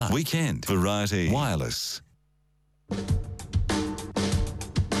Weekend Variety Wireless.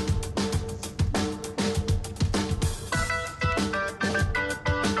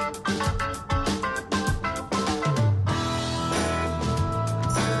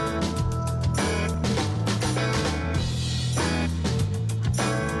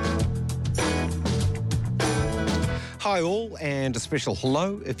 Hi all, and a special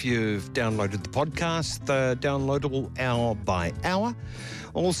hello if you've downloaded the podcast, the downloadable hour by hour.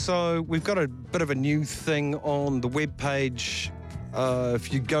 Also, we've got a bit of a new thing on the webpage.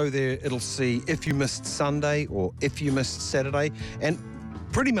 If you go there, it'll see if you missed Sunday or if you missed Saturday, and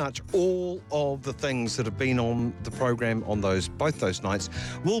pretty much all of the things that have been on the program on both those nights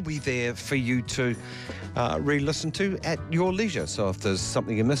will be there for you to re-listen to at your leisure. So if there's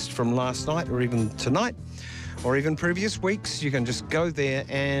something you missed from last night or even tonight, or even previous weeks, you can just go there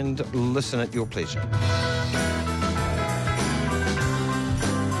and listen at your pleasure.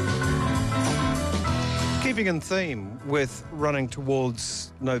 Keeping in theme with running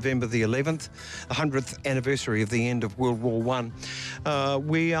towards November the 11th, the 100th anniversary of the end of World War I,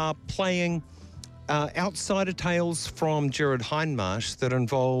 we are playing Outsider Tales from Gerard Hindmarsh that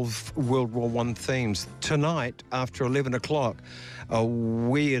involve World War I themes. Tonight, after 11 o'clock, a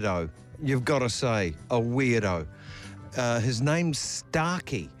weirdo. You've got to say, a weirdo. His name's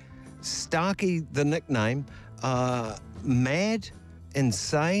Starkey. Starkey, the nickname, mad,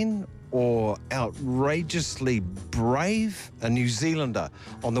 insane, or outrageously brave, a New Zealander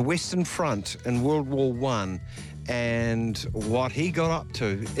on the Western Front in World War I. And what he got up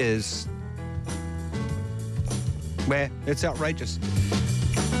to is, well, it's outrageous.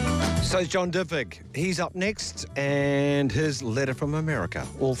 So John Divig, he's up next, and his letter from America.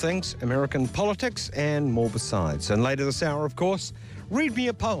 All things American politics and more besides. And later this hour, of course, read me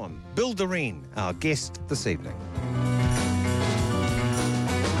a poem. Bill Doreen, our guest this evening.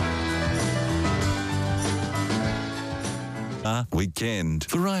 Weekend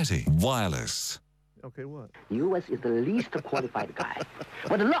Variety Wireless. Okay, what? U.S. is the least qualified guy.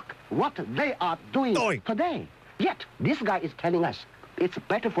 But look what they are doing today. Yet, this guy is telling us it's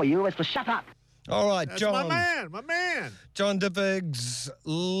better for U.S. to shut up. All right, That's John. my man. John Divig's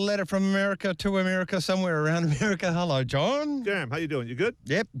letter from America to America, somewhere around America. Hello, John. Jam, how you doing? You good?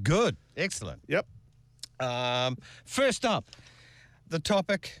 Yep, good. Excellent. Yep. First up, the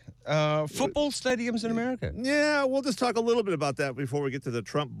topic, football stadiums in America. Yeah, we'll just talk a little bit about that before we get to the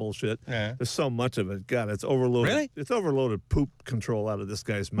Trump bullshit. Yeah. There's so much of it. God, it's overloaded. Really? It's overloaded poop control out of this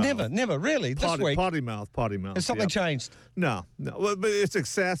guy's mouth. Never, really. This week, Potty mouth. has something Yep. changed? No. Well, but it's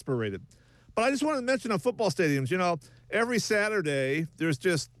exasperated. But I just wanted to mention on football stadiums, every Saturday there's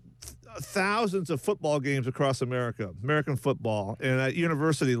just thousands of football games across America, American football, and at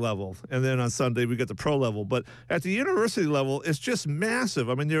university level. And then on Sunday we get the pro level. But at the university level, it's just massive.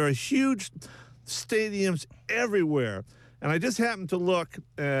 I mean, there are huge stadiums everywhere. And I just happened to look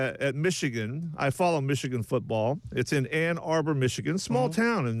at Michigan. I follow Michigan football. It's in Ann Arbor, Michigan, small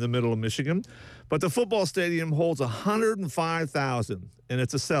town in the middle of Michigan. But the football stadium holds 105,000, and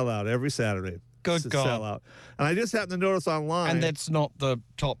it's a sellout every Saturday. Good It's a God. sellout. And I just happened to notice online. And that's not the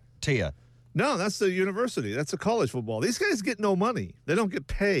top tier. No, that's the university. That's the college football. These guys get no money. They don't get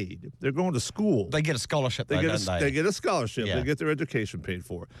paid. They're going to school. They get a scholarship, though, don't they? They get a scholarship. Yeah. They get their education paid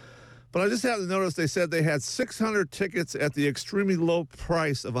for. But I just happened to notice they said they had 600 tickets at the extremely low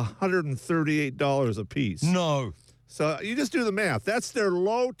price of $138 a piece. No. So you just do the math. That's their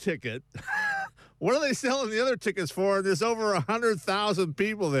low ticket. What are they selling the other tickets for? There's over 100,000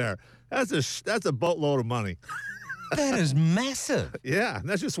 people there. That's a boatload of money. That is massive. Yeah, and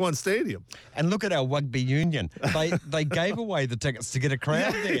that's just one stadium. And look at our rugby union. They gave away the tickets to get a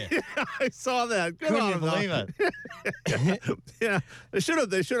crowd there. Yeah, I saw that. Good Couldn't on you them. believe it? Yeah, they should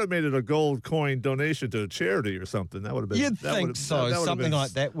have made it a gold coin donation to a charity or something. That would have been. You'd that think would've- so. that would've Something been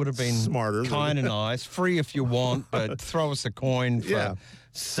like that would have been smarter. kind of nice. Free if you want, but throw us a coin for Yeah,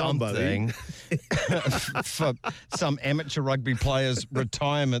 something. For some amateur rugby player's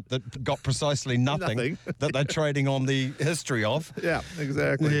retirement that got precisely nothing. That they're trading on the history of. Yeah,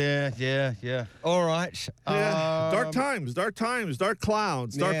 exactly. Yeah. All right. Yeah. Dark times, dark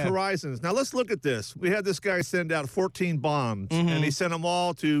clouds, dark Yeah. horizons. Now let's look at this. We had this guy send out 14 bombs, and he sent them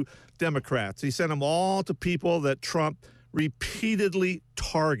all to Democrats. He sent them all to people that Trump repeatedly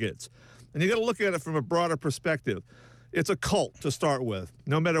targets. And you got to look at it from a broader perspective. It's a cult to start with.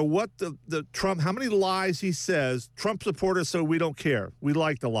 No matter what the Trump, how many lies he says, Trump supporters, so we don't care. We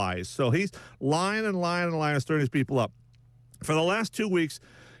like the lies. So he's lying and stirring these people up. For the last 2 weeks,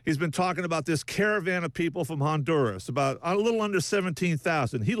 he's been talking about this caravan of people from Honduras, about a little under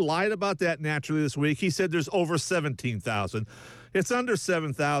 17,000. He lied about that naturally this week. He said there's over 17,000. It's under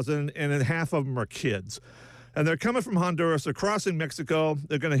 7,000, and then half of them are kids. And they're coming from Honduras. They're crossing Mexico.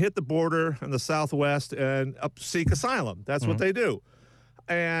 They're going to hit the border in the southwest and seek asylum. That's what they do.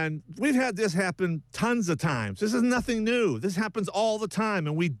 And we've had this happen tons of times. This is nothing new. This happens all the time,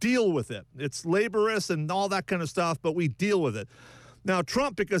 and we deal with it. It's laborious and all that kind of stuff, but we deal with it. Now,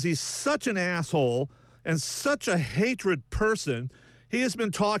 Trump, because he's such an asshole and such a hatred person, he has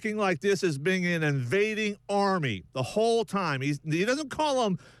been talking like this as being an invading army the whole time. He doesn't call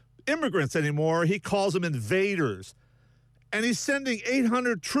them immigrants anymore. He calls them invaders. And he's sending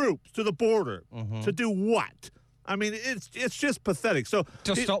 800 troops to the border to do what? I mean, it's just pathetic. So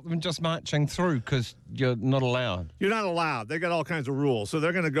just stop them just marching through because you're not allowed. You're not allowed. They got all kinds of rules. So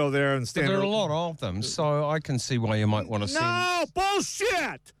they're going to go there and stand. But there are a lot of them, so I can see why you might want to send. No,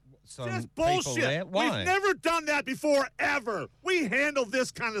 bullshit. Just bullshit. Why? We've never done that before, ever. We handle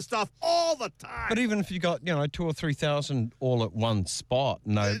this kind of stuff all the time. But even if you got, 2,000 or 3,000 all at one spot,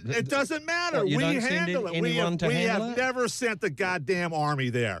 no. It doesn't matter. You we don't handle send it. We handle have it? never sent the goddamn army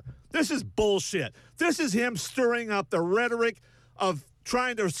there. This is bullshit. This is him stirring up the rhetoric of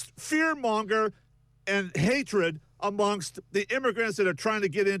trying to fearmonger and hatred amongst the immigrants that are trying to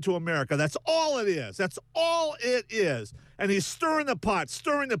get into America. That's all it is. That's all it is. And he's stirring the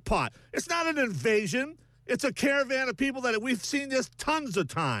pot. It's not an invasion. It's a caravan of people that we've seen this tons of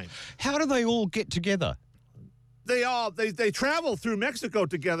times. How do they all get together? They travel through Mexico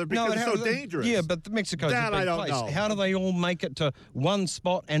together because it's so dangerous. Yeah, but Mexico's a big place. Know. How do they all make it to one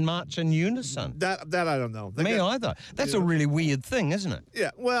spot and march in unison? That I don't know. Me either. That's a really weird thing, isn't it? Yeah,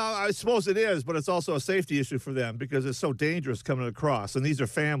 well, I suppose it is, but it's also a safety issue for them because it's so dangerous coming across. And these are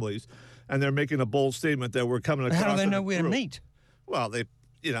families, and they're making a bold statement that we're coming across. How do they know where to meet? Well,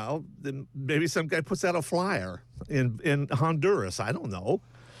 maybe some guy puts out a flyer in Honduras. I don't know.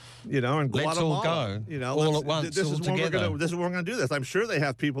 And Guatemala. Let's all go. All at once, this all is together. This is when we're going to do this. I'm sure they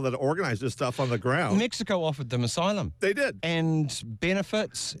have people that organize this stuff on the ground. Mexico offered them asylum. They did. And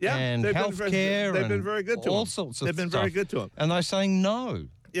benefits and they've health care. They've been very good to them. All sorts of They've been stuff. very good to them. And they're saying no.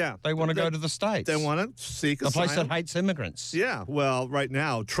 Yeah. They want to go to the States. They want to seek asylum. A place that hates immigrants. Yeah. Well, right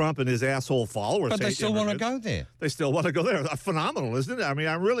now, Trump and his asshole followers But they hate still want to immigrants. go there. They still want to go there. Phenomenal, isn't it? I mean,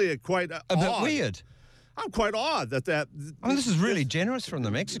 I'm really quite A bit weird. I'm quite awed that. I mean, this is really generous from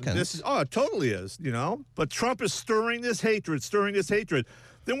the Mexicans. It totally is, But Trump is stirring this hatred.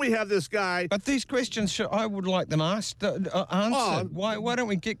 Then we have this guy. But these questions, I would like them answered. Why don't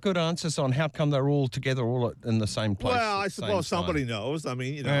we get good answers on how come they're all together, all in the same place? Well, I suppose somebody knows. I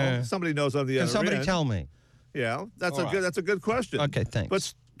mean, somebody knows on the other end. Can somebody tell me? Yeah, that's a good question. Okay, thanks.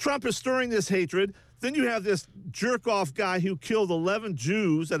 But Trump is stirring this hatred. Then you have this jerk-off guy who killed 11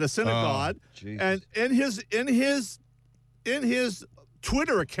 Jews at a synagogue, and in his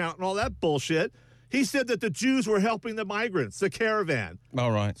Twitter account and all that bullshit, he said that the Jews were helping the migrants, the caravan.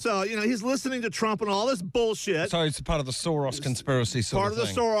 All right. So, he's listening to Trump and all this bullshit. So it's part of the Soros conspiracy sort of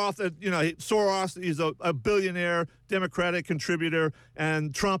thing. Part of the Soros, Soros, he's a billionaire, Democratic contributor,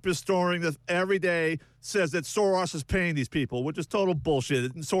 and Trump is storing this every day, says that Soros is paying these people, which is total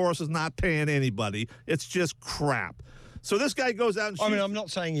bullshit. And Soros is not paying anybody. It's just crap. So this guy goes out and shoots. I mean, I'm not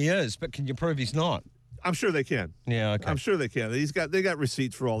saying he is, but can you prove he's not? I'm sure they can. Yeah, okay. I'm sure they can. They got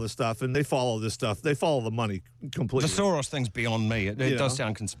receipts for all this stuff, and they follow this stuff. They follow the money completely. The Soros thing's beyond me. It does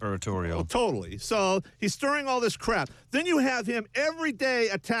sound conspiratorial. Oh, totally. So he's stirring all this crap. Then you have him every day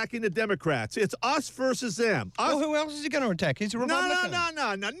attacking the Democrats. It's us versus them. Well, who else is he going to attack? He's a Republican.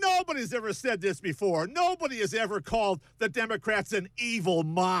 No. Nobody's ever said this before. Nobody has ever called the Democrats an evil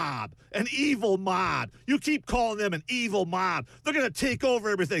mob. An evil mob. You keep calling them an evil mob. They're going to take over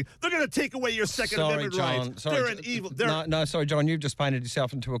everything. They're going to take away your Second Amendment rights. They're an evil. Sorry, John. You've just painted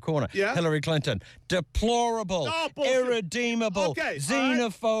yourself into a corner. Yeah? Hillary Clinton, deplorable, irredeemable,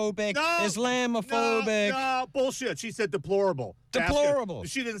 xenophobic, Islamophobic. No, bullshit. She said deplorable. Deplorable.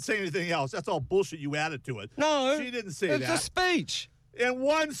 She didn't say anything else. That's all bullshit you added to it. No, she didn't say it's that. It's a speech. In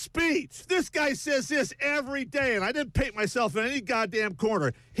one speech. This guy says this every day, and I didn't paint myself in any goddamn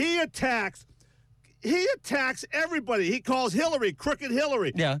corner. He attacks everybody. He calls Hillary crooked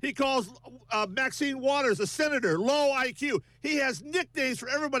Hillary. Yeah. He calls Maxine Waters a senator, low IQ. He has nicknames for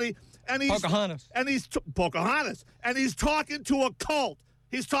everybody. And he's Pocahontas. And he's Pocahontas. And he's talking to a cult.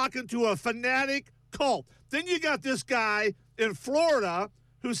 He's talking to a fanatic cult. Then you got this guy in Florida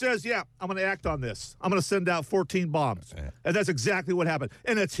who says, yeah, I'm going to act on this. I'm going to send out 14 bombs. Yeah. And that's exactly what happened.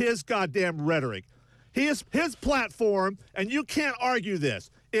 And it's his goddamn rhetoric. His platform, and you can't argue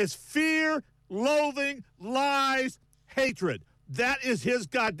this, is fear, loathing, lies, hatred. That is his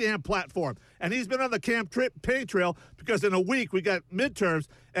goddamn platform. And he's been on the campaign trail because in a week we got midterms,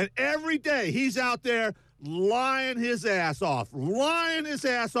 and every day he's out there lying his ass off,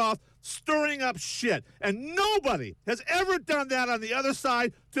 stirring up shit. And nobody has ever done that on the other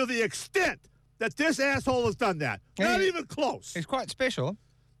side to the extent that this asshole has done that. Not even close. He's quite special.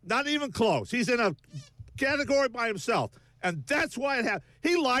 Not even close. He's in a category by himself. And that's why it happened.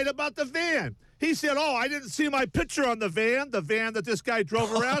 He lied about the van. He said, I didn't see my picture on the van that this guy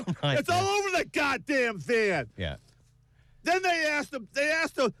drove around. It's all over the goddamn van. Yeah. Then they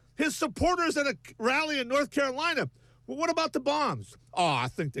asked his supporters at a rally in North Carolina, well, what about the bombs? I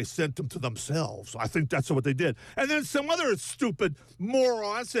think they sent them to themselves. I think that's what they did. And then some other stupid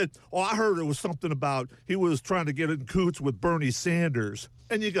moron said, I heard it was something about he was trying to get in coots with Bernie Sanders.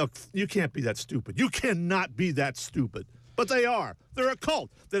 And you go, you can't be that stupid. You cannot be that stupid. But they are. They're a cult.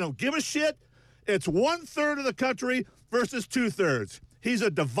 They don't give a shit. It's 1/3 of the country versus 2/3. He's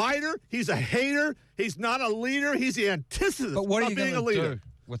a divider. He's a hater. He's not a leader. He's the antithesis But what are of you being a going leader. to do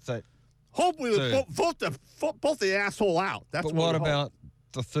with that? Hopefully, vote the asshole out. That's But what about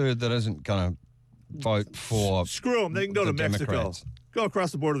the third that isn't going to vote for? Screw them. They can go to the Mexico. Democrats? Go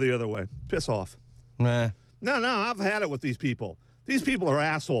across the border the other way. Piss off. Nah. No, I've had it with these people. These people are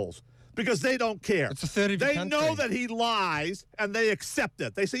assholes because they don't care. It's a third of your They country. know that he lies, and they accept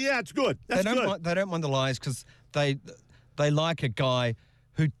it. They say, yeah, it's good. That's good. They don't mind the lies because they like a guy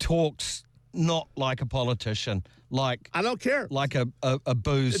who talks not like a politician, like I don't care. like a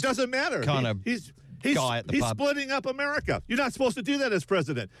booze. It doesn't matter. Kind of He's guy at the pub. splitting up America. You're not supposed to do that as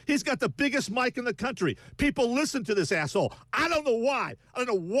president. He's got the biggest mic in the country. People listen to this asshole. I don't know why. I don't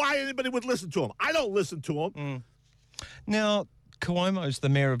know why anybody would listen to him. I don't listen to him. Now, Cuomo's the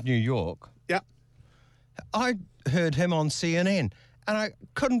mayor of New York. Yeah. I heard him on CNN, and I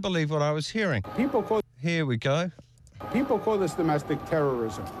couldn't believe what I was hearing. Here we go. People call this domestic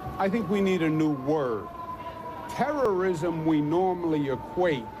terrorism. I think we need a new word. Terrorism we normally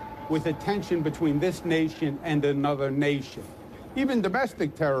equate with a tension between this nation and another nation. Even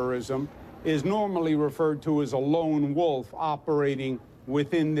domestic terrorism is normally referred to as a lone wolf operating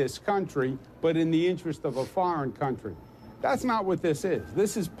within this country, but in the interest of a foreign country. That's not what this is.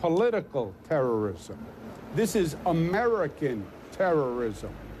 This is political terrorism. This is American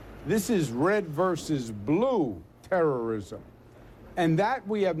terrorism. This is red versus blue terrorism. And that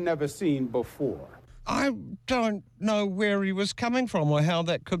we have never seen before. I don't know where he was coming from or how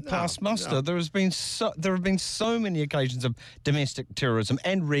that could pass muster. no. There have been so many occasions of domestic terrorism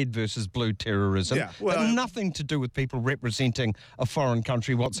and red versus blue terrorism, Yeah, well, but nothing to do with people representing a foreign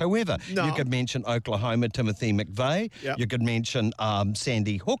country whatsoever. No. You could mention Oklahoma, Timothy McVeigh. Yep. You could mention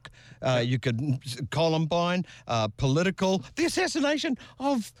Sandy Hook. You could Columbine, political, the assassination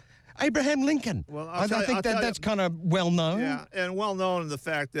of Abraham Lincoln. Well, I tell think you- that's kind of well known. Yeah, and well known in the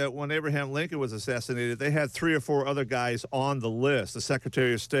fact that when Abraham Lincoln was assassinated, they had 3 or 4 other guys on the list: the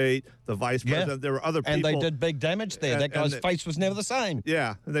Secretary of State, the Vice President. There were other people, And they did big damage there. And- That guy's and face was never the same.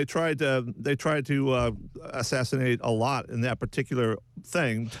 Yeah, and they tried to assassinate a lot in that particular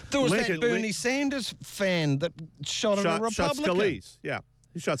thing. There was Lincoln- that Bernie Sanders fan that shot at a Republican. shot Scalise. Yeah,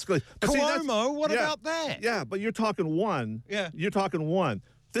 he shot Scalise. But see, that's- Cuomo, what yeah, about that? Yeah, but you're talking one. Yeah. You're talking one.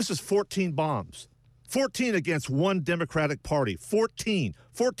 This is 14 bombs. 14 against one Democratic Party. 14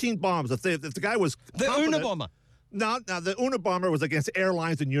 bombs. If the guy was The competent- Unabomber. No, the Unabomber was against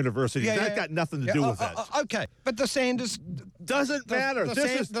airlines and universities. That got nothing to do with that. Okay, but the Sanders Doesn't matter. the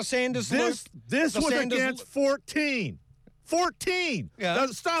Sanders this the was Sanders against 14. 14. Yeah. Now,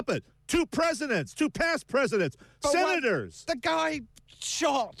 stop it. 2 presidents, 2 past presidents, But senators. the guy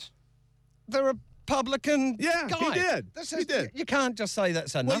shot the Republican Yeah, he guy. did. This He is, did. You can't just say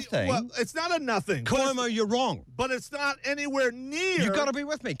that's a nothing. Well, it's not a nothing. but it's- Cuomo, you're wrong. But it's not anywhere near. You've got to be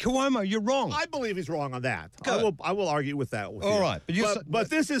with me. Cuomo, you're wrong. I believe he's wrong on that. Good. I will argue with that. With All you. right, but you but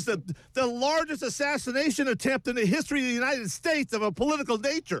this is the largest assassination attempt in the history of the United States of a political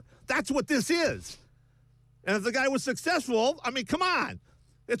nature. That's what this is. And if the guy was successful, I mean, come on.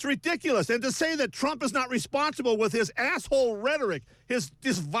 It's ridiculous. And to say that Trump is not responsible with his asshole rhetoric, his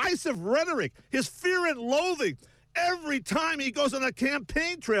divisive rhetoric, his fear and loathing, every time he goes on a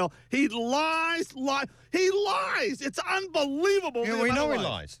campaign trail, he lies. He lies. It's unbelievable. Yeah, the we amount know of he lies.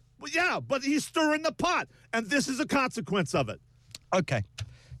 lies. Well, yeah, but he's stirring the pot. And this is a consequence of it. Okay.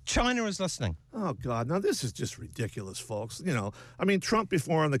 China is listening. Oh, God. Now, this is just ridiculous, folks. You know, I mean, Trump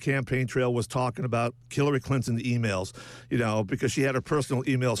before on the campaign trail was talking about Hillary Clinton's emails, you know, because she had her personal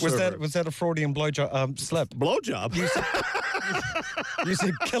email server. Was that a Freudian slip? Blowjob? You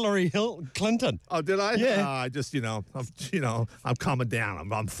said Hillary Clinton. Oh, did I? Yeah. I just, I'm calming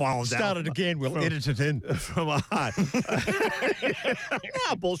down. I'm falling down. Start it again. We'll edit it in. From a high.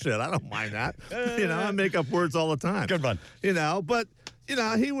 Yeah, bullshit. I don't mind that. I make up words all the time. Good one. But You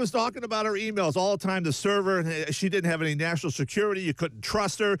know, he was talking about her emails all the time. The server, she didn't have any national security. You couldn't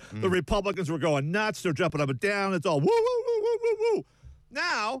trust her. The Republicans were going nuts. They're jumping up and down. It's all woo, woo, woo, woo, woo, woo.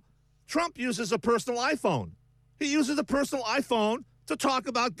 Now, Trump uses a personal iPhone. He uses a personal iPhone to talk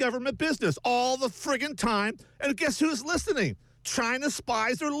about government business all the friggin' time. And guess who's listening? China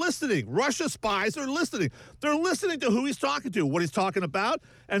spies are listening. Russia spies are listening. They're listening to who he's talking to, what he's talking about,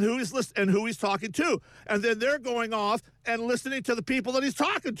 and who he's talking to. And then they're going off and listening to the people that he's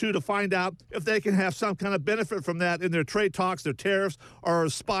talking to find out if they can have some kind of benefit from that in their trade talks, their tariffs, or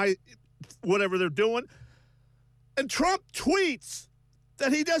spy, whatever they're doing. And Trump tweets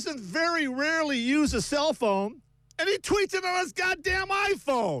that he doesn't very rarely use a cell phone, and he tweets it on his goddamn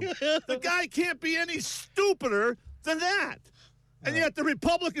iPhone. The guy can't be any stupider than that. And yet the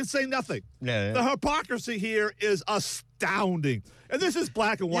Republicans say nothing. Yeah. The hypocrisy here is astounding. And this is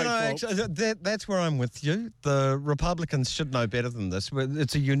black and white, folks. Actually, that's where I'm with you. The Republicans should know better than this.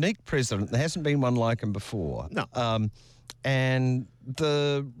 It's a unique president. There hasn't been one like him before. No. And He's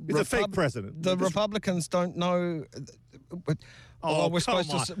a fake president. The Republicans don't know. We're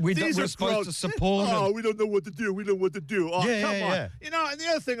supposed to support him. Oh, we don't know what to do. We don't know what to do. Oh, Yeah, come yeah, on. yeah. You know, and the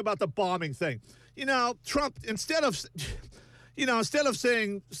other thing about the bombing thing, you know, Trump, instead of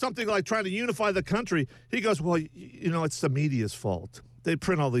saying something like trying to unify the country, he goes, well, you know, it's the media's fault. They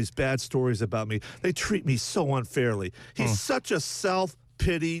print all these bad stories about me. They treat me so unfairly. He's such a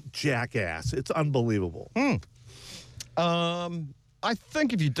self-pity jackass. It's unbelievable. I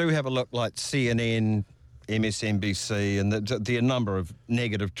think if you do have a look like CNN, MSNBC, and the number of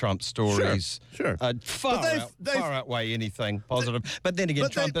negative Trump stories Sure. far outweigh anything positive. But then again,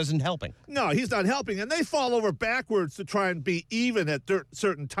 Trump isn't helping. No, he's not helping. And they fall over backwards to try and be even at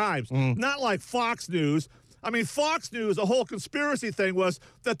certain times. Not like Fox News. I mean, Fox News, the whole conspiracy thing was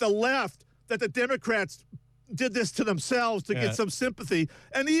that the Democrats did this to themselves to get some sympathy.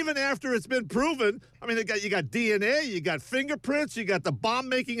 And even after it's been proven, I mean, you got DNA, you got fingerprints, you got the bomb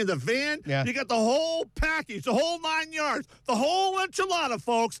making in the van, you got the whole package, the whole 9 yards, the whole enchilada,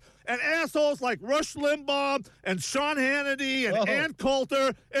 folks. And assholes like Rush Limbaugh and Sean Hannity and Ann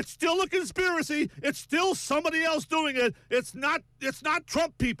Coulter. It's still a conspiracy. It's still somebody else doing it. It's not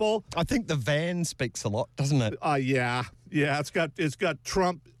Trump people. I think the van speaks a lot, doesn't it? Yeah. It's got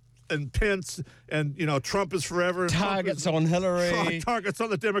Trump and Pence, and, you know, Trump is forever. Targets on Hillary. Targets on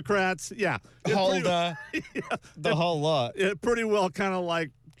the Democrats. Yeah. Holder. The whole lot. It pretty well kind of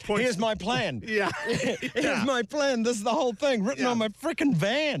like points. Here's my plan. Yeah. Here's my plan. This is the whole thing written on my freaking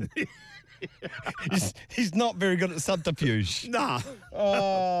van. He's not very good at subterfuge. Nah.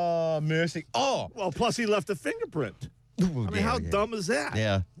 Oh, mercy. Oh. Well, plus he left a fingerprint. I mean, how dumb is that?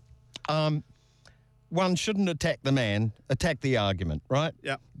 Yeah. One shouldn't attack the man, attack the argument, right?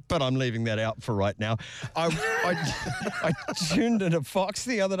 Yeah. But I'm leaving that out for right now. I tuned into Fox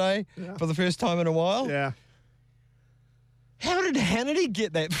the other day for the first time in a while. Yeah. How did Hannity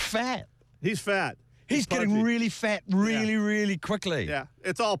get that fat? He's fat. He's getting really fat really quickly. Yeah.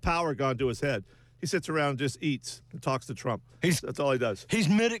 It's all power gone to his head. He sits around and just eats and talks to Trump. That's all he does. He's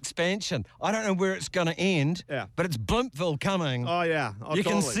mid-expansion. I don't know where it's going to end, but it's Blimpville coming. Oh, yeah. You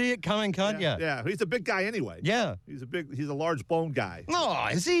can see it coming, can't you? Yeah. He's a big guy anyway. Yeah. He's a large bone guy. Oh,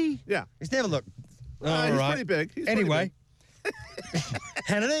 is he? Yeah. He's never looked. He's pretty big. Anyway.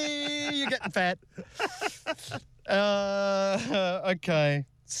 Hannity, you're getting fat. Okay.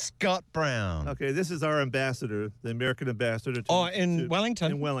 Scott Brown. Okay, this is our ambassador, the American ambassador. In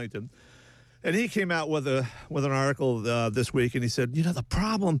Wellington. In Wellington. And he came out with an article this week, and he said, you know, the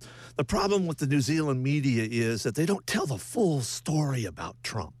problem with the New Zealand media is that they don't tell the full story about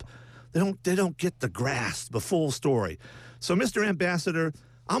Trump. They don't get the full story. So, Mr. Ambassador,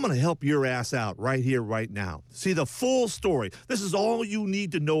 I'm going to help your ass out right here, right now. See the full story. This is all you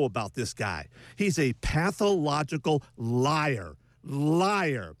need to know about this guy. He's a pathological liar.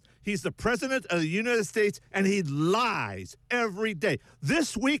 He's the president of the United States, and he lies every day.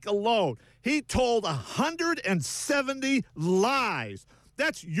 This week alone, he told 170 lies.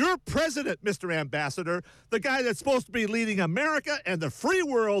 That's your president, Mr. Ambassador, the guy that's supposed to be leading America and the free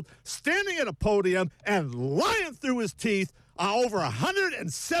world, standing at a podium and lying through his teeth over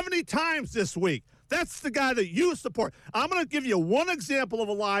 170 times this week. That's the guy that you support. I'm going to give you one example of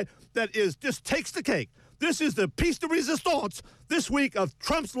a lie that just takes the cake. This is the piece de resistance this week of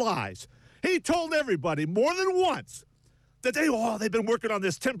Trump's lies. He told everybody more than once that they've been working on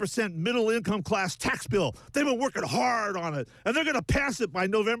this 10% middle income class tax bill. They've been working hard on it, and they're going to pass it by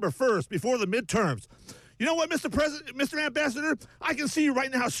November 1st before the midterms. You know what, Mr. Ambassador? I can see you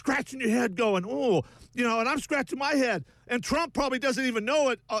right now scratching your head going, oh, you know, and I'm scratching my head. And Trump probably doesn't even know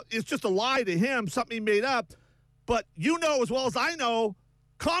it. It's just a lie to him, something he made up. But you know as well as I know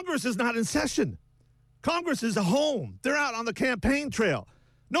Congress is not in session. Congress is home. They're out on the campaign trail.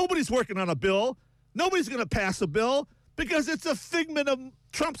 Nobody's working on a bill. Nobody's going to pass a bill because it's a figment of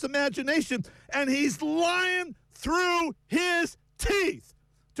Trump's imagination, and he's lying through his teeth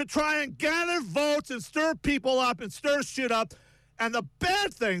to try and gather votes and stir people up and stir shit up. And the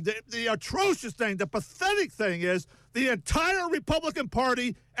bad thing, the atrocious thing, the pathetic thing is the entire Republican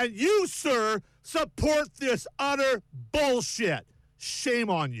Party and you, sir, support this utter bullshit. Shame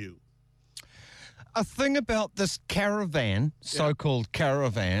on you. A thing about this caravan, so-called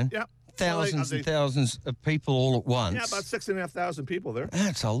caravan, thousands and thousands of people all at once. Yeah, about 6,500 people there.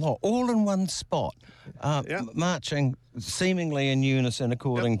 That's a lot, all in one spot, marching seemingly in unison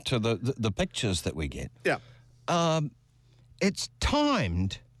according to the pictures that we get. Yeah. It's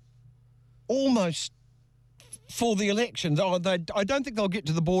timed almost for the elections. I don't think they'll get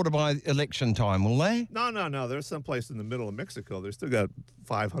to the border by election time, will they? No. There's some place in the middle of Mexico. They've still got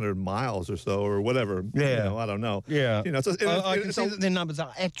 500 miles or so, or whatever. Yeah. I don't know. Yeah. I can see a, that their numbers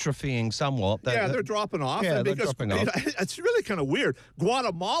are atrophying somewhat. They're dropping off. Yeah, they're because, dropping off. It's really kind of weird.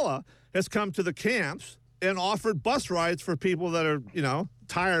 Guatemala has come to the camps and offered bus rides for people that are,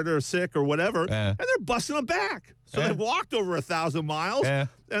 tired or sick or whatever, and they're busing them back. So they've walked over 1,000 miles, and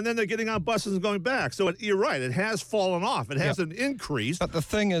then they're getting on buses and going back. So you're right, it has fallen off. It hasn't increased. But the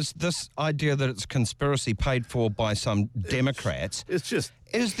thing is, this idea that it's a conspiracy paid for by some Democrats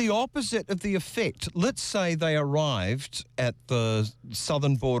is the opposite of the effect. Let's say they arrived at the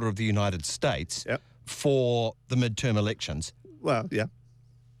southern border of the United States for the midterm elections. Well, yeah.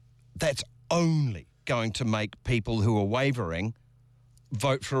 That's only going to make people who are wavering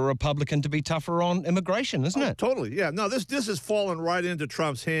vote for a Republican to be tougher on immigration, isn't it? Totally, yeah. No, this has fallen right into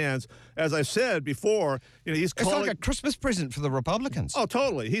Trump's hands. As I said before, he's calling... It's like a Christmas present for the Republicans. Oh,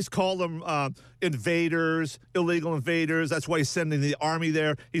 totally. He's called them invaders, illegal invaders. That's why he's sending the army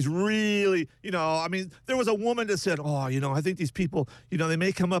there. He's really, there was a woman that said, I think these people, they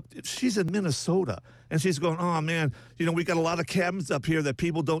may come up. She's in Minnesota. And she's going, oh, man, we got a lot of cabins up here that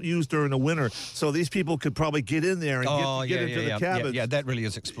people don't use during the winter. So these people could probably get in there and get into the cabins. Yeah, that really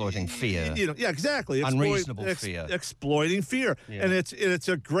is exploiting fear. Exactly. Unreasonable fear. Exploiting fear. Yeah. And it's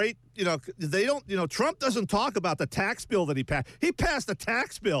a great, they don't, Trump doesn't talk about the tax bill that he passed. He passed a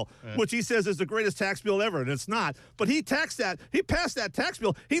tax bill, which he says is the greatest tax bill ever, and it's not. But he passed that tax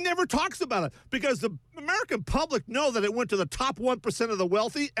bill. He never talks about it because the American public know that it went to the top 1% of the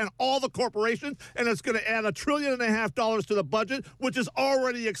wealthy and all the corporations, and it's going to add $1.5 trillion to the budget, which is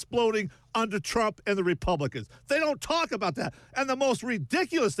already exploding under Trump and the Republicans. They don't talk about that. And the most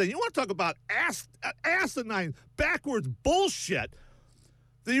ridiculous thing, you want to talk about asinine, backwards bullshit.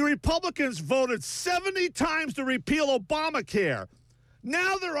 The Republicans voted 70 times to repeal Obamacare.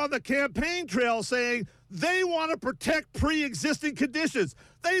 Now they're on the campaign trail saying they want to protect pre-existing conditions.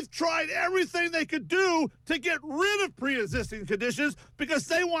 They've tried everything they could do to get rid of pre-existing conditions because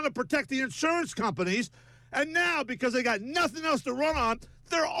they want to protect the insurance companies. And now, because they got nothing else to run on,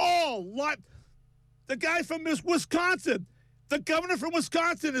 they're all like the guy from Wisconsin. The governor from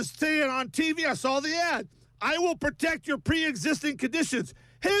Wisconsin is saying on TV, I saw the ad, I will protect your pre-existing conditions.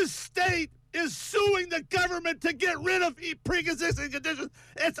 His state is suing the government to get rid of pre-existing conditions.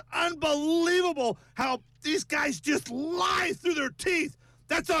 It's unbelievable how these guys just lie through their teeth.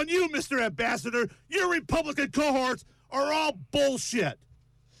 That's on you, Mr. Ambassador. Your Republican cohorts are all bullshit.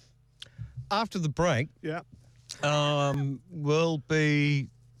 After the break, we'll be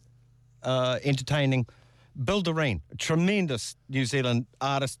entertaining Bill Doreen, a tremendous New Zealand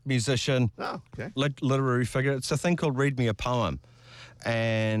artist, musician, literary figure. It's a thing called Read Me a Poem.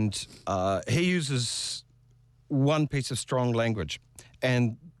 And he uses one piece of strong language.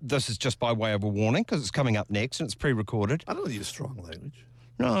 And this is just by way of a warning because it's coming up next and it's pre-recorded. I don't use strong language.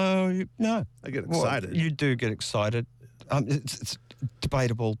 No. I get excited. Well, you do get excited. It's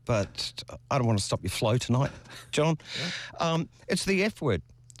debatable, but I don't want to stop your flow tonight, John. It's the F word.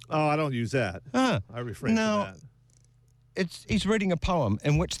 Oh, I don't use that. I refrain from that. He's reading a poem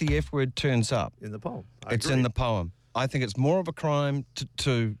in which the F word turns up. In the poem. It's in the poem. I think it's more of a crime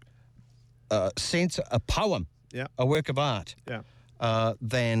to censor a poem, a work of art,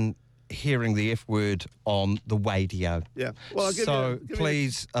 than hearing the F word on the radio. Yeah. Well,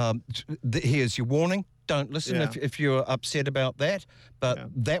 please, here's your warning. Don't listen if you're upset about that. But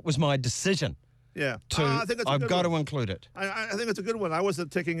that was my decision. Yeah. I've got to include it. I think it's a good one. I was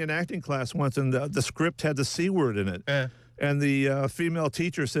taking an acting class once, and the script had the C word in it. And the female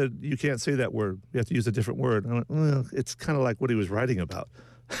teacher said, you can't say that word. You have to use a different word. I went, well, it's kind of like what he was writing about.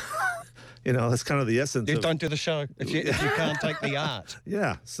 That's kind of the essence of... Don't do the show if you can't take the art.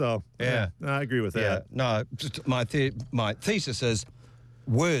 Yeah, so... Yeah. I agree with that. No, my thesis is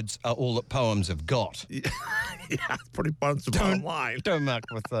Words are all that poems have got. Yeah, it's pretty much the bottom line. Don't muck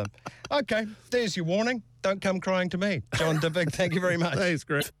with them. Okay, there's your warning. Don't come crying to me. John Dibbick, thank you very much. Thanks,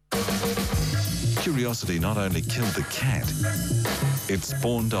 Greg. Curiosity not only killed the cat, it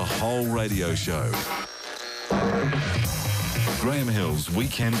spawned a whole radio show. Graham Hill's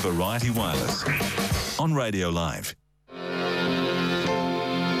Weekend Variety Wireless on Radio Live.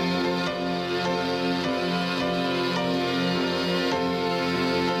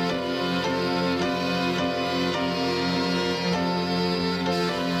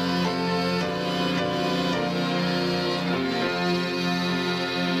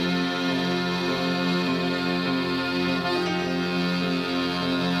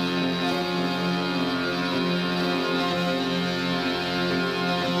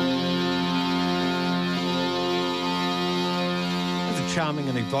 Charming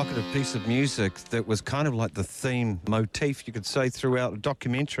and evocative piece of music that was kind of like the theme motif, you could say, throughout a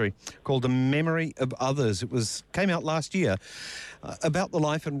documentary called A Memory of Others. It came out last year about the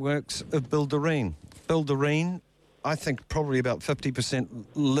life and works of Bill Doreen. Bill Doreen, I think probably about 50%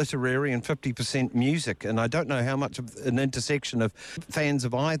 literary and 50% music, and I don't know how much of an intersection of fans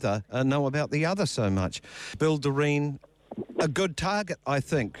of either know about the other so much. Bill Doreen, a good target, I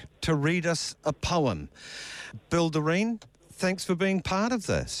think, to read us a poem. Bill Doreen, thanks for being part of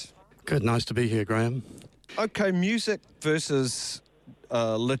this. Good, nice to be here, Graham. Okay, music versus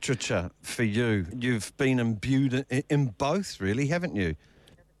literature for you. You've been imbued in both, really, haven't you?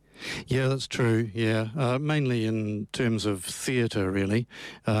 Yeah, that's true, yeah. Mainly in terms of theatre, really.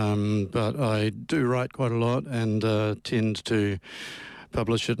 But I do write quite a lot and tend to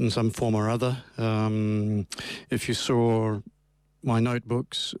publish it in some form or other. If you saw my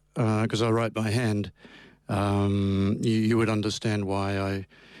notebooks, because I write by hand, you would understand why I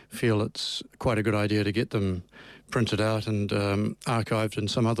feel it's quite a good idea to get them printed out and archived in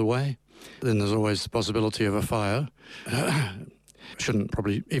some other way. Then there's always the possibility of a fire. Shouldn't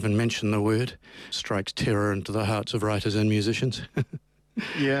probably even mention the word. Strikes terror into the hearts of writers and musicians.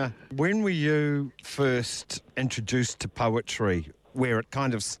 Yeah. When were you first introduced to poetry, where it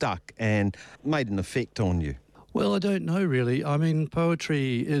kind of stuck and made an effect on you? Well, I don't know, really. I mean,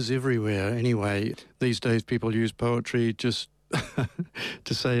 poetry is everywhere anyway. These days people use poetry just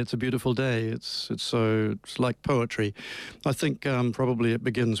to say it's a beautiful day. It's like poetry. I think probably it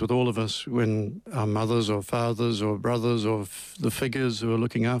begins with all of us when our mothers or fathers or brothers or the figures who are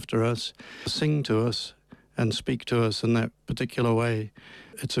looking after us sing to us and speak to us in that particular way.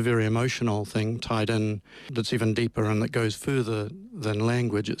 It's a very emotional thing tied in that's even deeper and that goes further than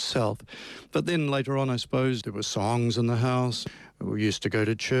language itself. But then later on, I suppose, there were songs in the house. We used to go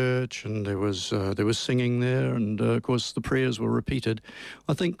to church and there was singing there, and of course the prayers were repeated.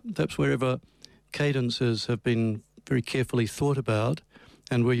 I think that's wherever cadences have been very carefully thought about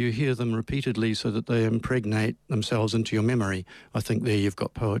and where you hear them repeatedly so that they impregnate themselves into your memory. I think there you've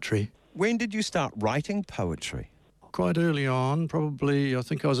got poetry. When did you start writing poetry? Quite early on, probably, I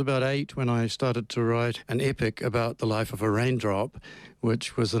think I was about 8 when I started to write an epic about the life of a raindrop,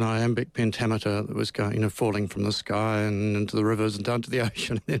 which was an iambic pentameter that was going, falling from the sky and into the rivers and down to the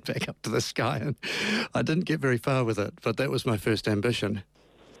ocean and then back up to the sky. And I didn't get very far with it, but that was my first ambition.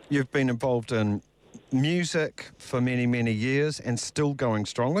 You've been involved in music for many, many years and still going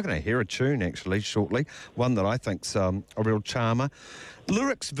strong. We're going to hear a tune, actually, shortly, one that I think's a real charmer.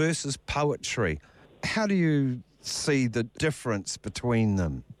 Lyrics versus poetry. How do you see the difference between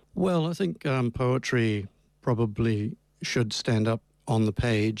them? Well, I think poetry probably should stand up on the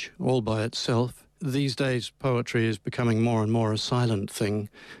page all by itself. These days, poetry is becoming more and more a silent thing.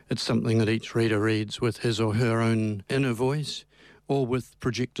 It's something that each reader reads with his or her own inner voice, or with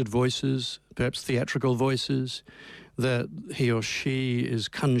projected voices, perhaps theatrical voices, that he or she is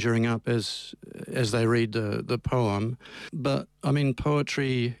conjuring up as they read the poem. But, I mean,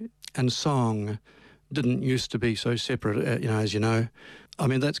 poetry and song didn't used to be so separate, as you know. I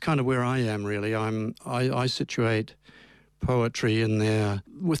mean, that's kind of where I am, really. I situate poetry in there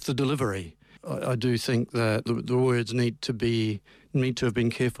with the delivery. I do think that the words need to have been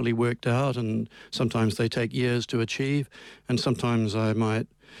carefully worked out, and sometimes they take years to achieve, and sometimes I might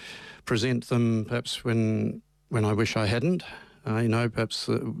present them perhaps when I wish I hadn't. Perhaps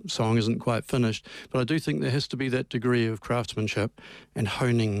the song isn't quite finished. But I do think there has to be that degree of craftsmanship and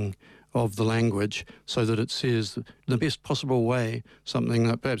honing of the language so that it says the best possible way something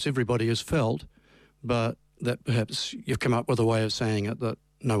that perhaps everybody has felt, but that perhaps you've come up with a way of saying it that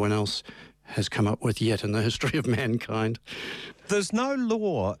no one else has come up with yet in the history of mankind. There's no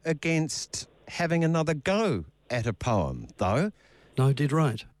law against having another go at a poem, though. No, dead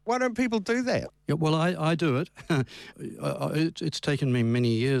right. Why don't people do that? Yeah, well, I do it. It's taken me many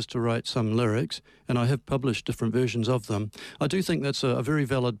years to write some lyrics, and I have published different versions of them. I do think that's a very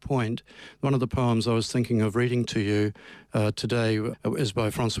valid point. One of the poems I was thinking of reading to you today is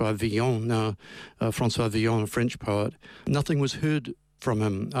by François Villon. Now, François Villon, a French poet, nothing was heard from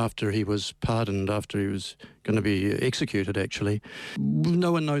him after he was pardoned, after he was going to be executed, actually.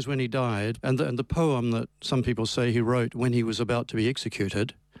 No one knows when he died. And the poem that some people say he wrote when he was about to be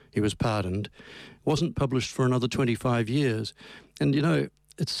executed, he was pardoned, wasn't published for another 25 years. And, you know,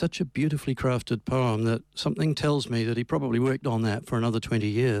 it's such a beautifully crafted poem that something tells me that he probably worked on that for another 20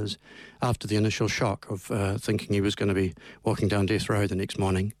 years after the initial shock of thinking he was going to be walking down death row the next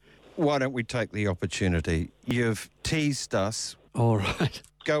morning. Why don't we take the opportunity? You've teased us. All right.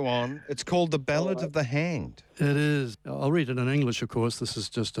 Go on. It's called The Ballad of the Hanged. It is. I'll read it in English, of course. This is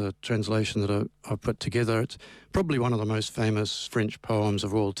just a translation that I put together. It's probably one of the most famous French poems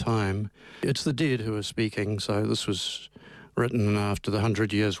of all time. It's the dead who are speaking, so this was written after the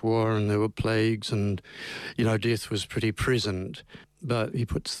 100 Years' War, and there were plagues, and, you know, death was pretty present. But he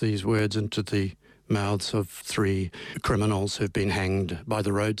puts these words into the mouths of 3 criminals who've been hanged by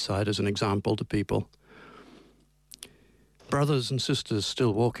the roadside as an example to people. Brothers and sisters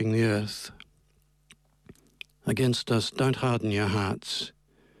still walking the earth, against us don't harden your hearts.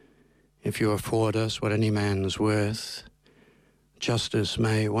 If you afford us what any man's worth, justice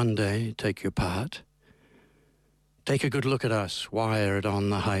may one day take your part. Take a good look at us, wired on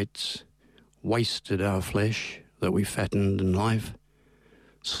the heights, wasted our flesh that we fattened in life,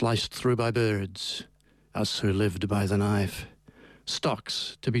 sliced through by birds, us who lived by the knife,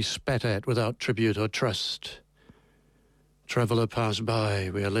 stocks to be spat at without tribute or trust. Traveller pass by,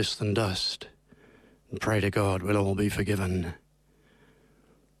 we are less than dust, and pray to God we'll all be forgiven.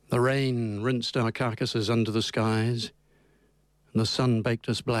 The rain rinsed our carcasses under the skies, and the sun baked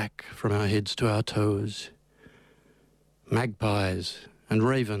us black from our heads to our toes. Magpies and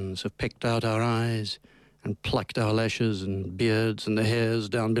ravens have picked out our eyes and plucked our lashes and beards and the hairs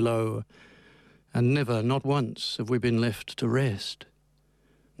down below, and never, not once, have we been left to rest.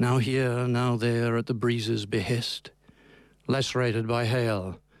 Now here, now there, at the breeze's behest, lacerated by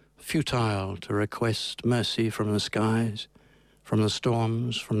hail, futile to request mercy from the skies, from the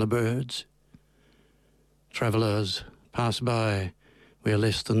storms, from the birds. Travellers, pass by, we are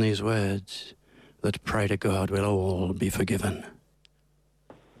less than these words, that pray to God we'll all be forgiven.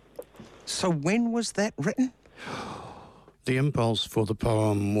 So when was that written? The impulse for the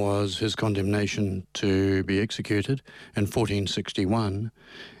poem was his condemnation to be executed in 1461,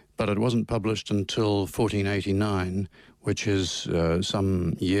 but it wasn't published until 1489, which is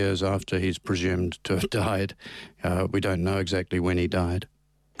some years after he's presumed to have died. We don't know exactly when he died.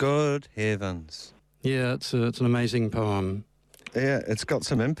 Good heavens. Yeah, it's an amazing poem. Yeah, it's got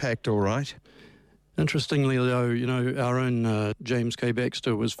some impact, all right. Interestingly, though, you know, our own James K.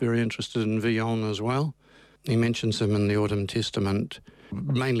 Baxter was very interested in Villon as well. He mentions him in the Autumn Testament,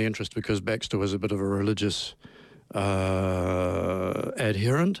 mainly interested because Baxter was a bit of a religious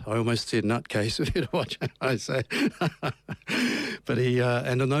adherent. I almost said nutcase, if you know what I say. But he,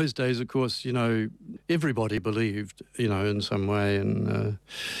 and in those days, of course, you know, everybody believed, you know, in some way, and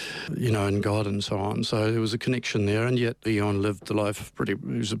you know, in God and so on. So there was a connection there, and yet Villon lived the life he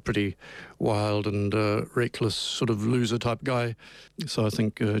was a pretty wild and reckless sort of loser type guy. So I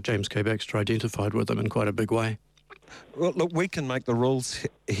think James K. Baxter identified with him in quite a big way. Well, look, we can make the rules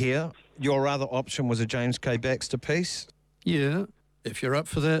here. Your other option was a James K. Baxter piece. Yeah, if you're up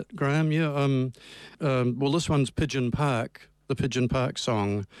for that, Graham. Yeah. Well, this one's Pigeon Park, the Pigeon Park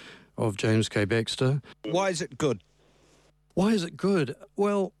song of James K. Baxter. Why is it good? Why is it good?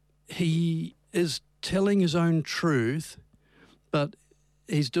 Well, he is telling his own truth, but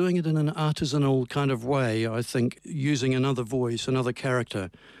he's doing it in an artisanal kind of way, I think, using another voice, another character,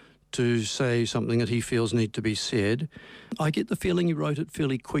 to say something that he feels need to be said. I get the feeling he wrote it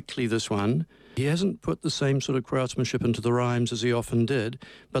fairly quickly, this one. He hasn't put the same sort of craftsmanship into the rhymes as he often did,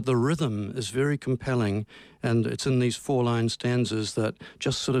 but the rhythm is very compelling, and it's in these 4-line stanzas that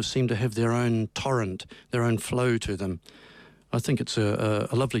just sort of seem to have their own torrent, their own flow to them. I think it's a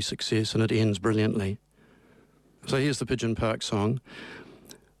lovely success, and it ends brilliantly. So here's the Pigeon Park song.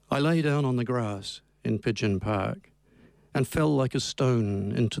 I lay down on the grass in Pigeon Park and fell like a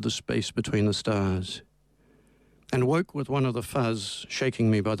stone into the space between the stars, and woke with one of the fuzz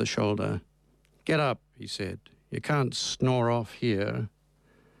shaking me by the shoulder. Get up, he said. You can't snore off here.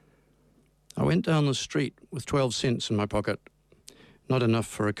 I went down the street with 12 cents in my pocket, not enough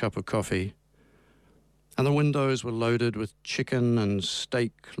for a cup of coffee, and the windows were loaded with chicken and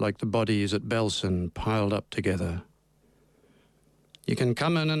steak like the bodies at Belsen piled up together. You can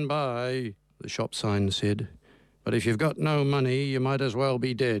come in and buy, the shop sign said, but if you've got no money, you might as well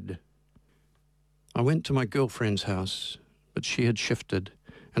be dead. I went to my girlfriend's house, but she had shifted,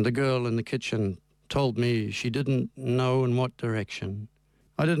 and the girl in the kitchen told me she didn't know in what direction.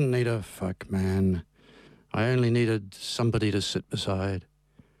 I didn't need a fuck man. I only needed somebody to sit beside.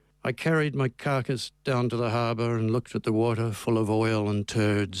 I carried my carcass down to the harbour and looked at the water full of oil and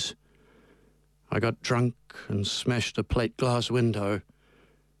turds. I got drunk and smashed a plate glass window,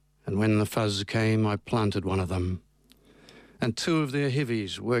 and when the fuzz came, I planted one of them. And 2 of their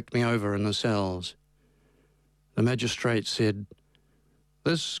heavies worked me over in the cells. The magistrate said,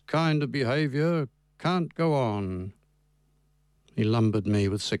 "This kind of behaviour can't go on." He lumbered me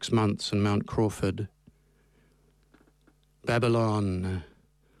with 6 months in Mount Crawford. Babylon,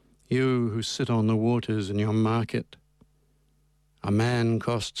 you who sit on the waters in your market, a man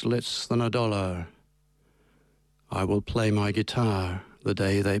costs less than $1. I will play my guitar the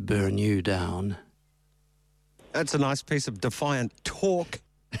day they burn you down. That's a nice piece of defiant talk.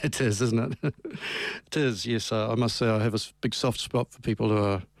 It is, isn't it? It is, yes. I must say I have a big soft spot for people who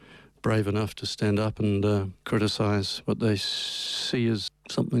are brave enough to stand up and criticise what they see as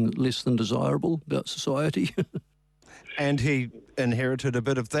something less than desirable about society. And he inherited a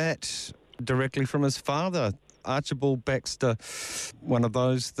bit of that directly from his father, Archibald Baxter, one of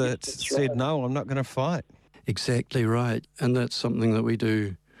those that said, "No, I'm not going to fight." Exactly right. And that's something that we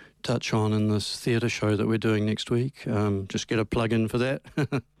do touch on in this theatre show that we're doing next week. Just get a plug in for that.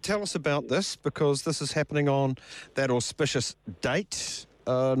 Tell us about this, because this is happening on that auspicious date,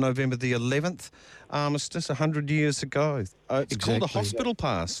 November the 11th, armistice 100 years ago. It's called a hospital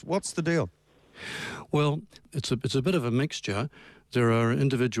pass. What's the deal? Well, it's a bit of a mixture. There are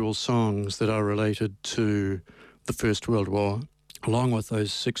individual songs that are related to the First World War. Along with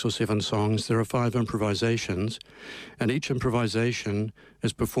those 6 or 7 songs, there are 5 improvisations, and each improvisation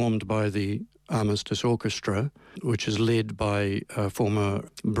is performed by the Armistice Orchestra, which is led by a former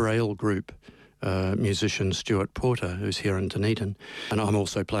Braille group musician, Stuart Porter, who's here in Dunedin. And I'm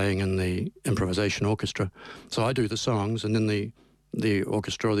also playing in the improvisation orchestra. So I do the songs, and then the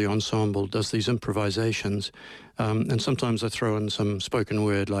orchestra or the ensemble does these improvisations. And sometimes I throw in some spoken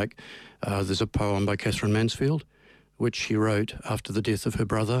word, like there's a poem by Catherine Mansfield, which she wrote after the death of her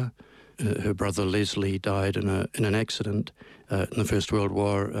brother. Her brother Leslie died in an accident in the First World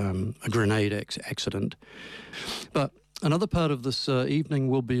War, a grenade accident. But another part of this evening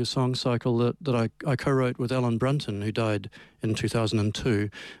will be a song cycle that I co-wrote with Alan Brunton, who died in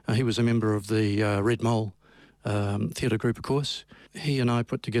 2002. He was a member of the Red Mole theatre group, of course. He and I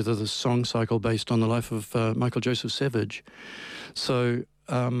put together this song cycle based on the life of Michael Joseph Savage. So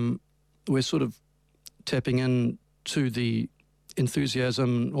we're sort of tapping in to the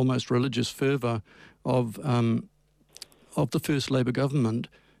enthusiasm, almost religious fervour of the first Labour government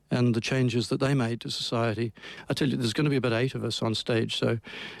and the changes that they made to society. I tell you, there's going to be about 8 of us on stage, so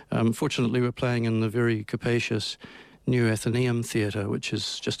fortunately we're playing in the very capacious New Athenaeum Theatre, which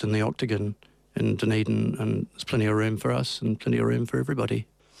is just in the Octagon in Dunedin, and there's plenty of room for us and plenty of room for everybody.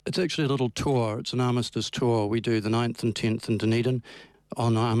 It's actually a little tour. It's an armistice tour. We do the 9th and 10th in Dunedin.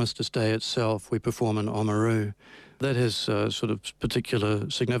 On Armistice Day itself, we perform in Oamaru. That has sort of particular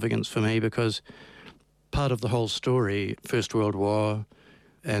significance for me because part of the whole story, First World War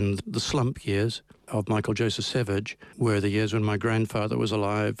and the slump years of Michael Joseph Savage, were the years when my grandfather was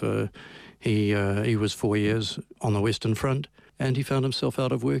alive. He was 4 years on the Western Front, and he found himself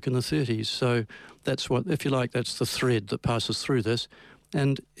out of work in the 30s. So that's what, if you like, that's the thread that passes through this.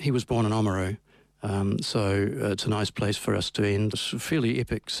 And he was born in Oamaru. So it's a nice place for us to end this fairly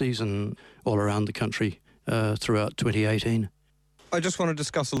epic season all around the country throughout 2018. I just want to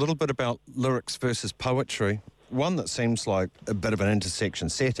discuss a little bit about lyrics versus poetry. One that seems like a bit of an intersection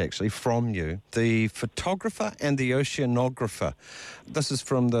set, actually, from you. The photographer and the oceanographer. This is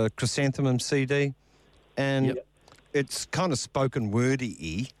from the Chrysanthemum CD, and it's kind of spoken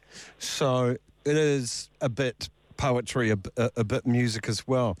wordy-y, so it is a bit poetry, a bit music as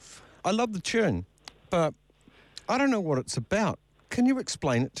well. I love the tune, but I don't know what it's about. Can you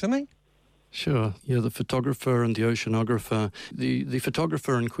explain it to me? Sure. Yeah, the photographer and the oceanographer. The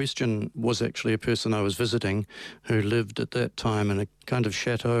photographer in question was actually a person I was visiting who lived at that time in a kind of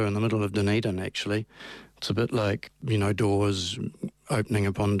chateau in the middle of Dunedin, actually. It's a bit like, doors opening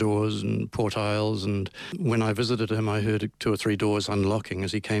upon doors and portiles. And when I visited him, I heard 2 or 3 doors unlocking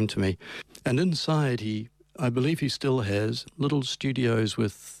as he came to me. And inside, I believe he still has little studios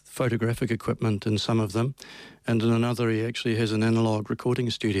with photographic equipment in some of them, and in another he actually has an analog recording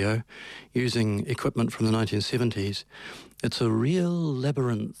studio using equipment from the 1970s. It's a real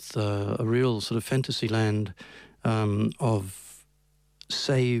labyrinth, a real sort of fantasy land of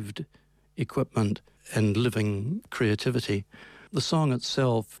saved equipment and living creativity. The song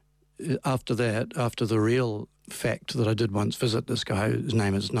itself, after the real fact that I did once visit this guy, his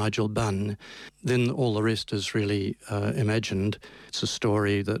name is Nigel Bunn, then all the rest is really imagined. It's a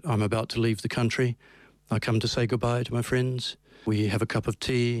story that I'm about to leave the country. I come to say goodbye to my friends. We have a cup of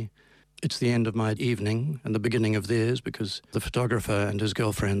tea. It's the end of my evening and the beginning of theirs, because the photographer and his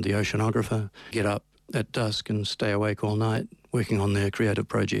girlfriend, the oceanographer, get up at dusk and stay awake all night working on their creative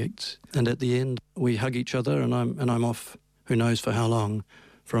projects. And at the end, we hug each other, and I'm off, who knows for how long,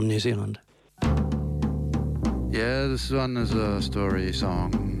 from New Zealand. Yeah, this one is a story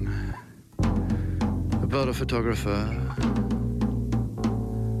song about a photographer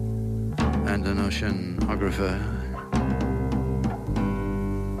and an oceanographer.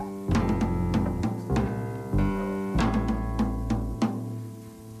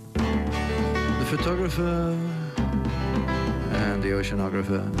 The photographer and the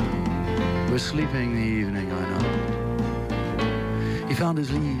oceanographer were sleeping the evening, I know. He found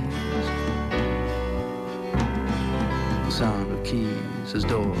his leaves, the sound of keys, his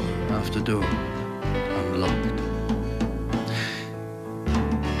door after door unlocked.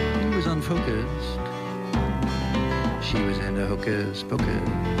 He was unfocused, she was into hocus pocus.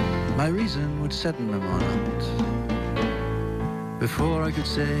 My reason would settle him on it. Before I could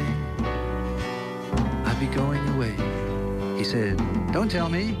say I'd be going away, he said, "Don't tell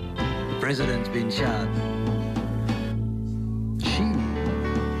me, the president's been shot." She,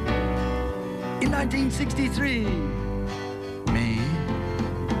 in 1963, me,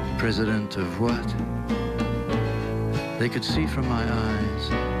 president of what? They could see from my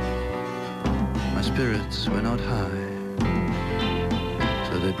eyes, my spirits were not high,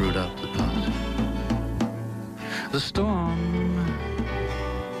 so they brewed up the pot. The storm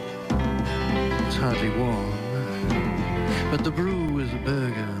was hardly warm, but the brew with the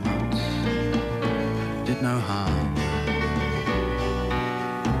bergamot did no harm.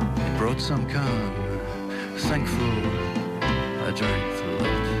 It brought some calm, thankful I drank the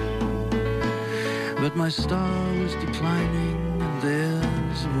lot. But my star was declining and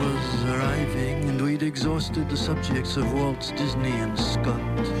theirs was arriving, and we'd exhausted the subjects of Walt Disney and Scott.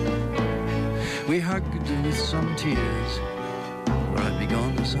 We hugged with some tears, for I'd be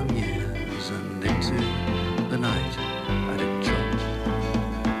gone for some years, and into the night I did trot.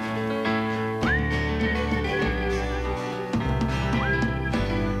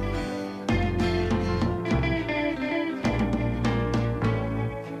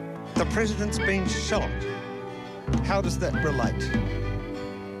 The president's been shot. How does that relate?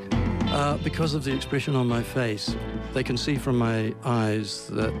 Because of the expression on my face, they can see from my eyes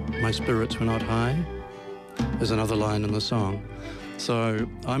that my spirits were not high. There's another line in the song. So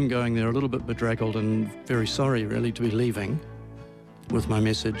I'm going there a little bit bedraggled and very sorry, really, to be leaving with my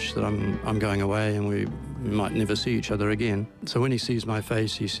message that I'm going away and we might never see each other again. So when he sees my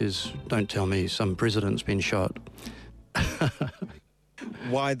face, he says, "Don't tell me some president's been shot."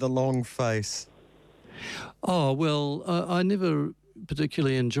 Why the long face? Oh, well, I never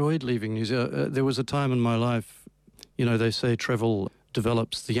particularly enjoyed leaving New Zealand. There was a time in my life, you know, they say travel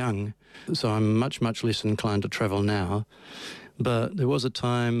develops the young, so I'm much, much less inclined to travel now. But there was a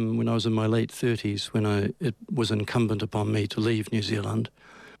time when I was in my late 30s when it was incumbent upon me to leave New Zealand.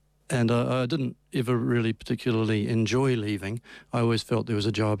 And I didn't ever really particularly enjoy leaving. I always felt there was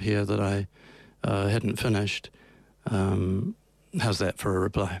a job here that I hadn't finished. How's that for a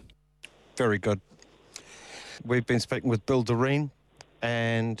reply? Very good. We've been speaking with Bill Doreen,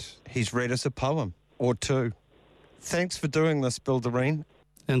 and he's read us a poem or two. Thanks for doing this, Bill Doreen.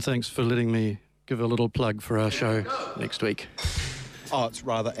 And thanks for letting me give a little plug for our show next week. Oh, it's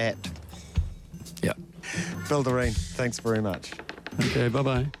rather apt. Yeah. Bill Doreen, thanks very much. Okay,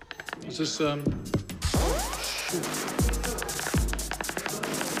 bye-bye. Is this, Here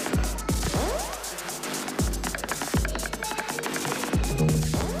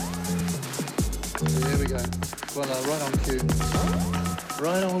we go. Well, right on cue.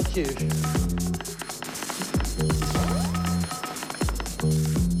 Right on cue.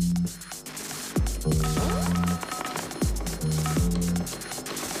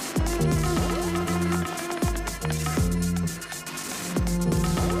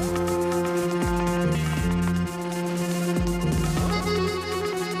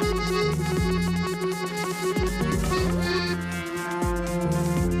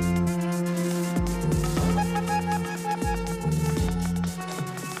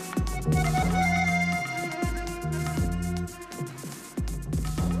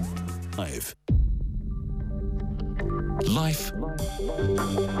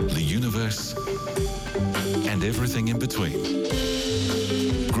 the universe, and everything in between.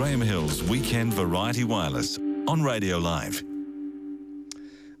 Graham Hill's Weekend Variety Wireless on Radio Live.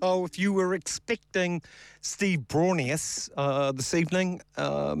 Oh, if you were expecting Steve Braunias this evening,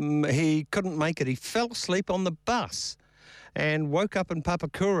 he couldn't make it. He fell asleep on the bus and woke up in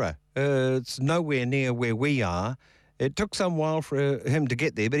Papakura. It's nowhere near where we are. It took some while for him to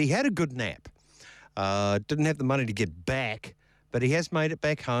get there, but he had a good nap. Didn't have the money to get back, but he has made it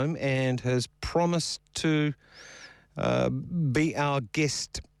back home and has promised to be our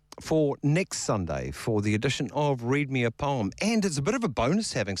guest for next Sunday for the edition of Read Me a Poem. And it's a bit of a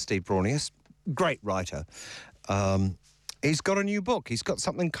bonus having Steve Braunias, great writer. He's got a new book. He's got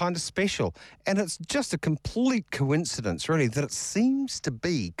something kind of special. And it's just a complete coincidence, really, that it seems to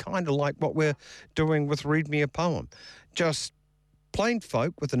be kind of like what we're doing with Read Me a Poem. Just plain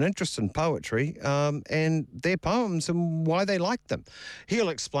folk with an interest in poetry and their poems and why they like them. He'll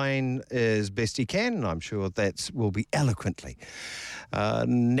explain as best he can, and I'm sure that will be eloquently.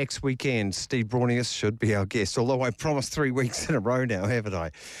 Next weekend, Steve Braunias should be our guest, although I promised 3 weeks in a row now, haven't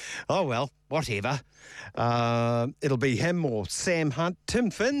I? Oh, well, whatever. It'll be him or Sam Hunt.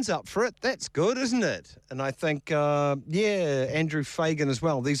 Tim Finn's up for it. That's good, isn't it? And I think, Andrew Fagan as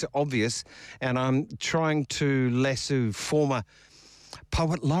well. These are obvious, and I'm trying to lasso former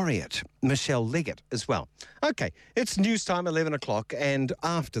Poet Laureate Michelle Leggett as well. Okay, it's news time, 11 o'clock, and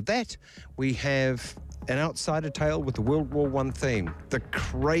after that we have an outsider tale with the World War I theme. The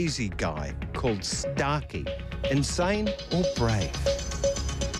crazy guy called Starkey. Insane or brave?